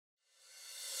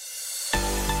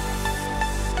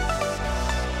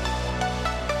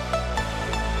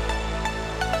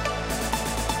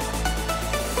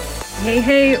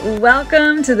Hey,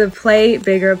 welcome to the Play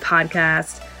Bigger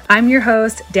podcast. I'm your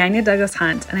host, Dania Douglas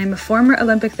Hunt, and I'm a former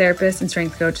Olympic therapist and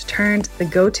strength coach turned the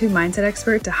go-to mindset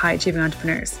expert to high-achieving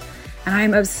entrepreneurs. And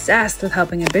I'm obsessed with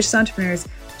helping ambitious entrepreneurs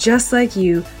just like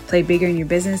you play bigger in your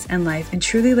business and life and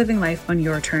truly living life on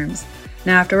your terms.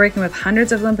 Now, after working with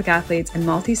hundreds of Olympic athletes and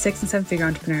multi-6 and 7-figure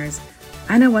entrepreneurs,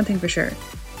 I know one thing for sure.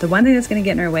 The one thing that's going to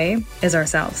get in our way is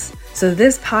ourselves. So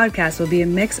this podcast will be a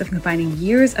mix of combining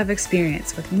years of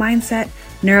experience with mindset,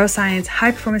 neuroscience,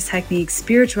 high performance techniques,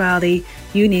 spirituality,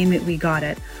 you name it, we got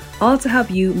it. All to help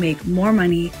you make more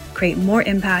money, create more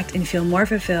impact, and feel more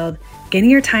fulfilled, getting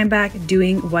your time back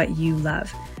doing what you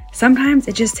love. Sometimes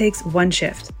it just takes one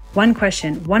shift, one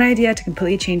question, one idea to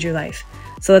completely change your life.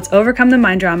 So let's overcome the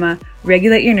mind drama,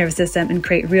 regulate your nervous system, and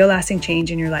create real lasting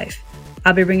change in your life.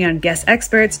 I'll be bringing on guest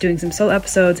experts, doing some solo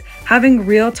episodes, having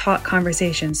real talk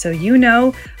conversations. So you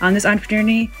know, on this entrepreneur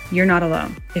journey, you're not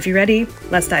alone. If you're ready,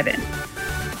 let's dive in.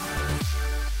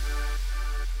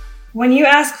 When you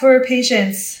ask for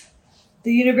patience,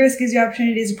 the universe gives you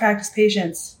opportunities to practice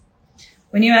patience.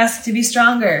 When you ask to be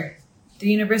stronger, the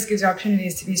universe gives you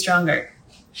opportunities to be stronger.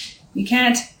 You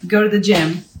can't go to the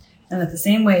gym and lift the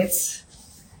same weights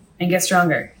and get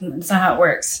stronger. That's not how it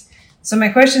works. So my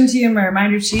question to you, my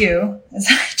reminder to you, as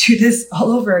I do this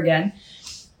all over again,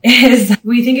 is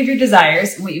when you think of your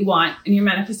desires and what you want and your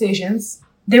manifestations,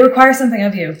 they require something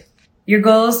of you. Your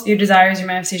goals, your desires, your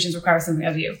manifestations require something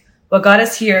of you. What got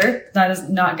us here does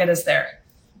not get us there.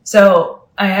 So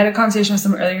I had a conversation with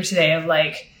someone earlier today of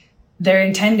like, they're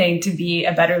intending to be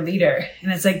a better leader.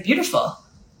 And it's like, beautiful.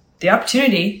 The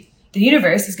opportunity, the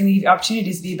universe is going to give you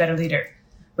opportunities to be a better leader.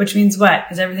 Which means what?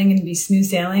 Is everything going to be smooth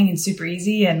sailing and super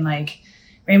easy and like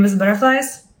rainbows and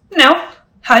butterflies? No.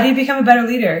 How do you become a better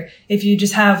leader if you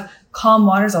just have calm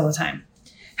waters all the time?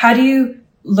 How do you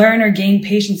learn or gain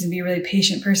patience and be a really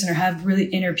patient person or have really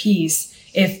inner peace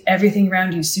if everything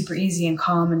around you is super easy and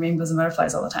calm and rainbows and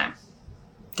butterflies all the time?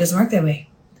 It doesn't work that way.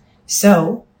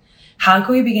 So how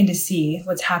can we begin to see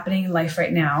what's happening in life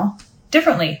right now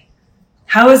differently?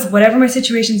 How is whatever my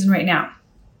situation's in right now,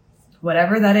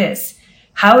 whatever that is,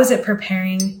 how is it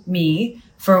preparing me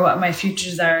for what my future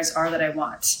desires are that I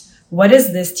want? What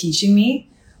is this teaching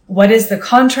me? What is the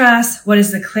contrast? What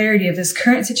is the clarity of this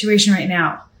current situation right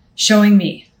now showing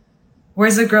me?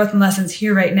 Where's the growth and lessons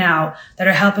here right now that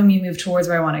are helping me move towards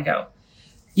where I want to go?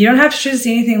 You don't have to choose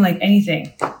anything like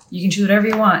anything. You can choose whatever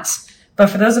you want. But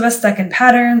for those of us stuck in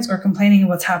patterns or complaining of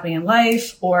what's happening in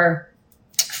life or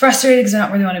frustrated because they're not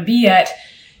where they want to be yet,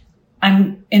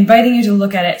 I'm inviting you to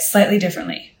look at it slightly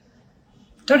differently.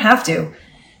 Don't have to,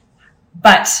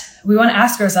 but we want to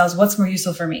ask ourselves, what's more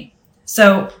useful for me?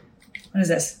 So what is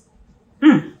this?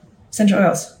 Essential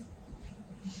oils.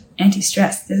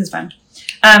 Anti-stress. This is fun.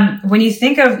 When you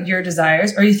think of your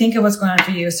desires or you think of what's going on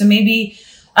for you, so maybe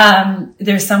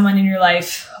there's someone in your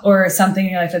life or something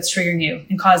in your life that's triggering you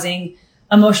and causing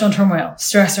emotional turmoil,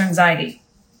 stress, or anxiety.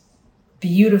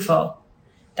 Beautiful.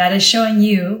 That is showing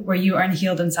you where you are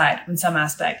unhealed inside in some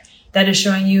aspect. That is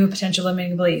showing you a potential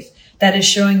limiting belief. That is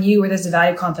showing you where there's a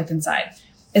value conflict inside.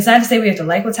 It's not to say we have to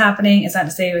like what's happening. It's not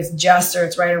to say it's just or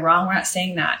it's right or wrong. We're not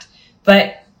saying that.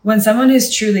 But when someone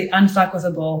is truly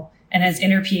unfuckwithable and has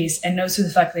inner peace and knows who the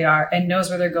fuck they are and knows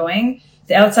where they're going,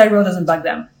 the outside world doesn't bug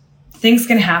them. Things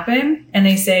can happen and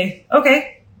they say,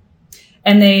 okay.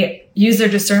 And they use their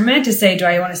discernment to say, do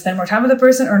I want to spend more time with the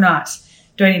person or not?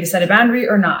 Do I need to set a boundary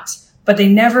or not? But they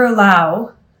never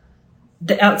allow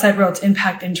the outside world to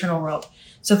impact the internal world.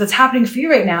 So if that's happening for you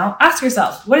right now, ask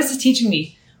yourself, what is this teaching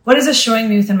me? What is this showing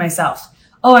me within myself?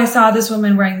 Oh, I saw this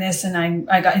woman wearing this and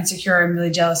I got insecure. I'm really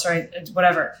jealous or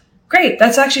whatever. Great.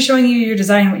 That's actually showing you your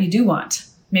desire and what you do want.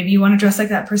 Maybe you want to dress like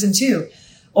that person too.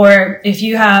 Or if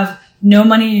you have no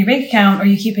money in your bank account or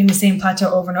you keeping the same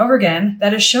plateau over and over again,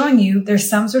 that is showing you there's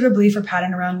some sort of belief or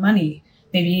pattern around money.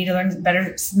 Maybe you need to learn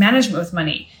better management with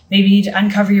money. Maybe you need to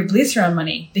uncover your beliefs around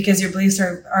money because your beliefs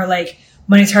are like,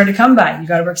 money's hard to come by. You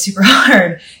got to work super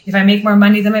hard. If I make more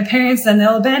money than my parents, then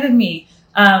they'll abandon me.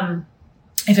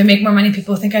 If I make more money,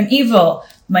 people think I'm evil.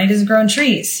 Money doesn't grow on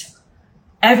trees.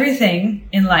 Everything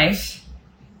in life,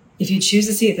 if you choose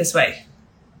to see it this way,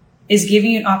 is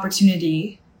giving you an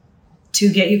opportunity to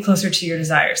get you closer to your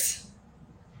desires.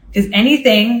 Because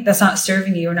anything that's not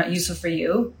serving you or not useful for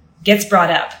you gets brought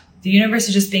up. The universe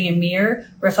is just being a mirror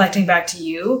reflecting back to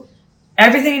you.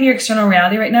 Everything in your external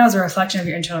reality right now is a reflection of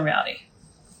your internal reality.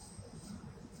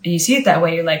 And you see it that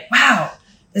way. You're like, wow,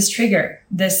 this trigger,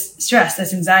 this stress,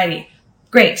 this anxiety.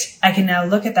 Great. I can now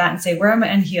look at that and say, where am I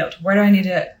unhealed? Where do I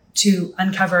need to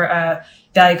uncover a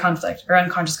value conflict or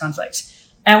unconscious conflict?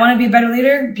 I want to be a better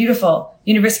leader. Beautiful.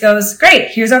 Universe goes, great.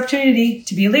 Here's opportunity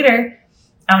to be a leader.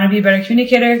 I want to be a better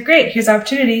communicator. Great. Here's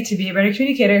opportunity to be a better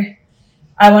communicator.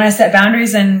 I want to set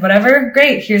boundaries and whatever.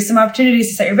 Great. Here's some opportunities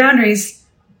to set your boundaries.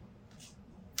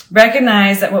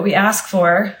 Recognize that what we ask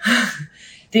for,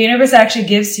 the universe actually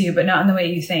gives to you, but not in the way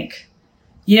you think.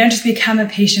 You don't just become a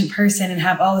patient person and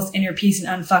have all this inner peace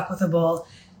and unfuckwithable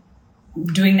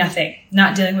doing nothing,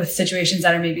 not dealing with situations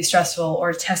that are maybe stressful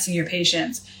or testing your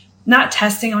patience. Not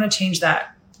testing. I want to change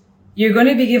that. You're going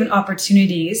to be given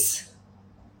opportunities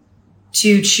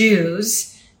to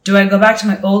choose, do I go back to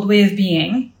my old way of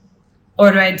being,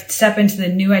 or do I step into the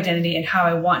new identity and how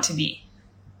I want to be,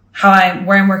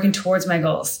 where I'm working towards my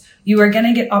goals? You are going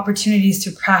to get opportunities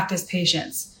to practice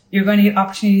patience. You're going to get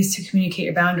opportunities to communicate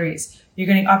your boundaries. You're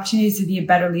going to get opportunities to be a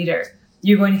better leader.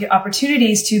 You're going to get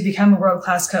opportunities to become a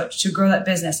world-class coach, to grow that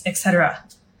business, etc.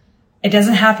 It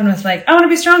doesn't happen with like, I want to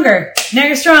be stronger. Now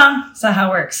you're strong. That's not how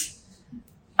it works.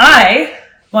 I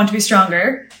want to be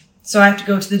stronger. So I have to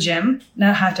go to the gym.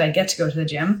 I get to go to the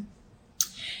gym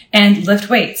and lift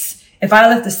weights. If I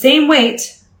lift the same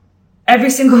weight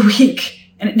every single week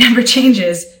and it never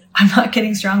changes, I'm not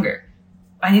getting stronger.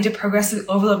 I need to progressively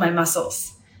overload my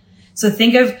muscles. So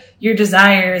think of your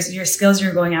desires, your skills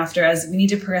you're going after as we need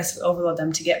to progressively overload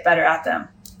them to get better at them,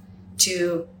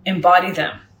 to embody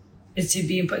them, is to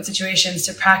be put in situations,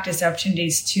 to practice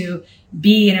opportunities, to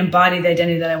be and embody the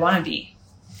identity that I want to be.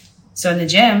 So in the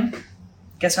gym,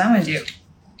 guess what I'm going to do?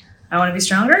 I want to be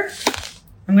stronger.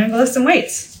 I'm going to go lift some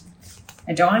weights.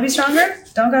 I don't want to be stronger.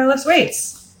 Don't go lift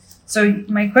weights. So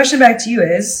my question back to you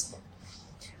is,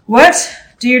 what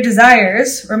do your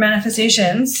desires or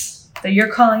manifestations that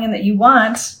you're calling in that you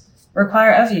want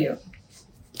require of you?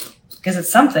 Because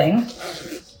it's something.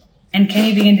 And can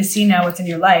you begin to see now what's in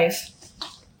your life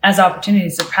as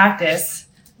opportunities to practice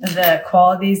the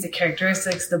qualities, the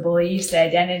characteristics, the beliefs, the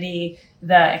identity,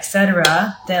 the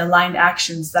etc., the aligned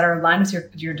actions that are aligned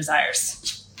with your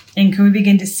desires? And can we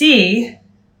begin to see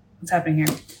what's happening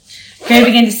here? Can we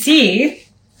begin to see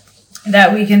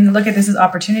that we can look at this as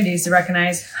opportunities to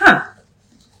recognize,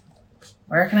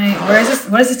 where is this?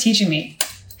 What is this teaching me?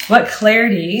 What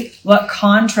clarity, what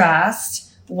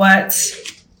contrast, what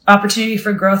opportunity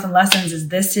for growth and lessons is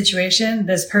this situation,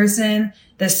 this person,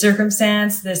 this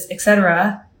circumstance, this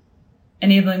etc.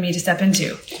 enabling me to step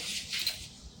into?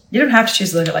 You don't have to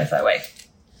choose to look at life that way.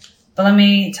 But let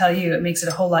me tell you, it makes it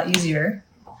a whole lot easier,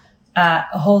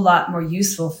 a whole lot more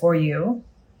useful for you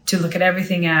to look at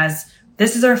everything as,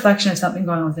 this is a reflection of something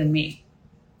going on within me.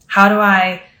 How do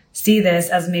I see this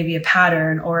as maybe a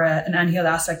pattern or an unhealed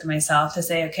aspect of myself to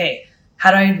say, okay, how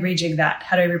do I rejig that?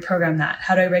 How do I reprogram that?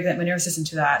 How do I regulate my nervous system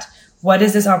to that? What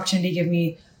does this opportunity give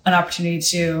me an opportunity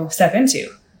to step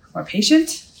into? More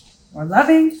patient, more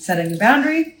loving, setting a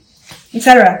boundary,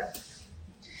 etc.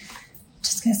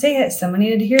 Just going to say it. Someone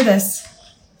needed to hear this.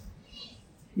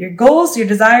 Your goals, your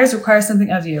desires require something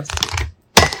of you.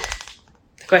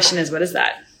 The question is, what is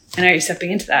that? And are you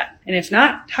stepping into that? And if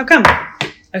not, how come?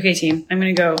 Okay, team, I'm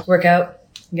going to go work out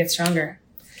and get stronger.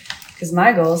 Because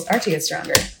my goals are to get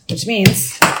stronger, which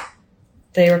means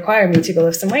they require me to go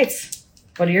lift some weights.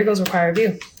 What do your goals require of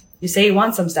you? You say you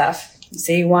want some stuff. You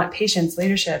say you want patience,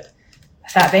 leadership, a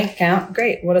fat bank account.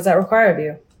 Great. What does that require of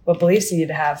you? What beliefs do you need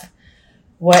to have?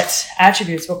 What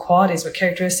attributes, what qualities, what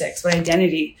characteristics, what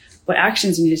identity, what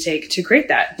actions you need to take to create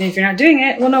that? And if you're not doing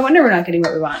it, well, no wonder we're not getting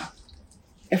what we want.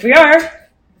 If we are,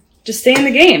 just stay in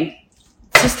the game.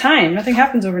 It's just time. Nothing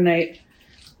happens overnight.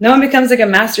 No one becomes like a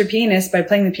master pianist by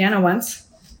playing the piano once.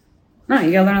 No,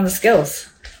 you gotta learn all the skills.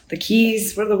 The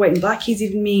keys, what do the white and black keys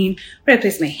even mean? Where do I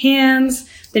place my hands?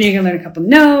 Then you're gonna learn a couple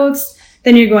notes.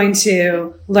 Then you're going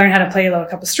to learn how to play a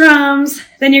couple strums.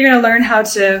 Then you're gonna learn how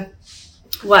to,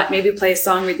 maybe play a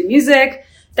song, read the music.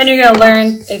 Then you're gonna learn,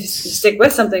 if you stick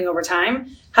with something over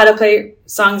time, how to play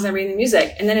songs and read the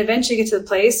music. And then eventually get to the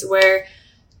place where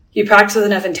you practice with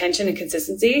enough intention and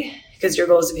consistency, because your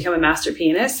goal is to become a master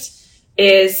pianist,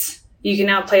 is you can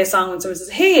now play a song when someone says,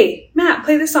 hey, Matt,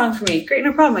 play this song for me. Great,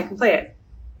 no problem, I can play it.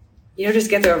 You don't just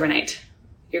get there overnight.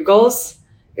 Your goals,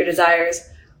 your desires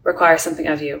require something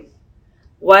of you.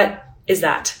 What is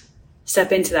that?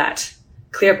 Step into that.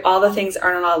 Clear up all the things that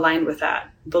aren't all aligned with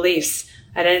that. Beliefs,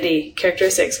 identity,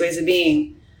 characteristics, ways of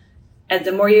being. And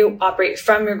the more you operate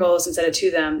from your goals instead of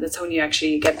to them, that's when you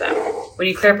actually get them. When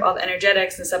you clear up all the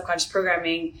energetics and subconscious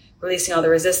programming, releasing all the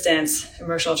resistance,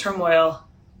 emotional turmoil,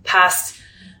 past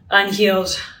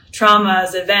unhealed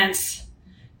traumas, events,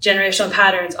 generational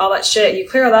patterns, all that shit, you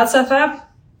clear all that stuff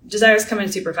up, desires come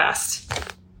in super fast.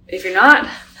 If you're not,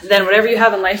 then whatever you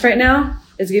have in life right now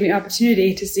is giving you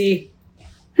opportunity to see,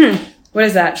 what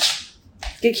is that?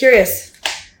 Get curious.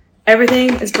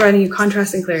 Everything is providing you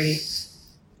contrast and clarity.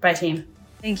 Bye, team.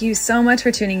 Thank you so much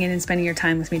for tuning in and spending your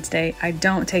time with me today. I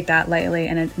don't take that lightly,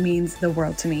 and it means the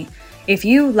world to me. If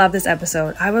you love this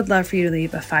episode, I would love for you to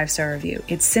leave a 5-star review.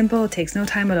 It's simple, it takes no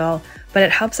time at all, but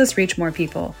it helps us reach more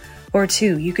people. Or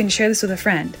 2, you can share this with a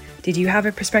friend. Did you have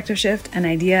a perspective shift, an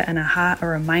idea, an aha, a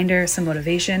reminder, some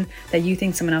motivation that you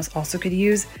think someone else also could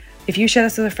use? If you share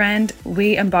this with a friend,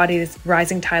 we embody this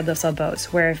rising tide lifts all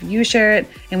boats, where if you share it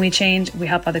and we change, we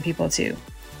help other people too.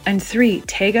 And 3,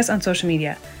 tag us on social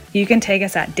media. You can tag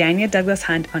us at Dania Douglas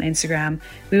Hunt on Instagram.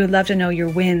 We would love to know your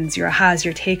wins, your ahas,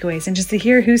 your takeaways, and just to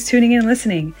hear who's tuning in and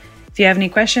listening. If you have any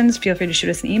questions, feel free to shoot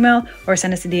us an email or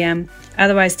send us a DM.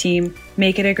 Otherwise, team,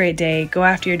 make it a great day. Go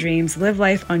after your dreams, live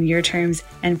life on your terms,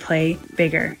 and play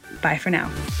bigger. Bye for now.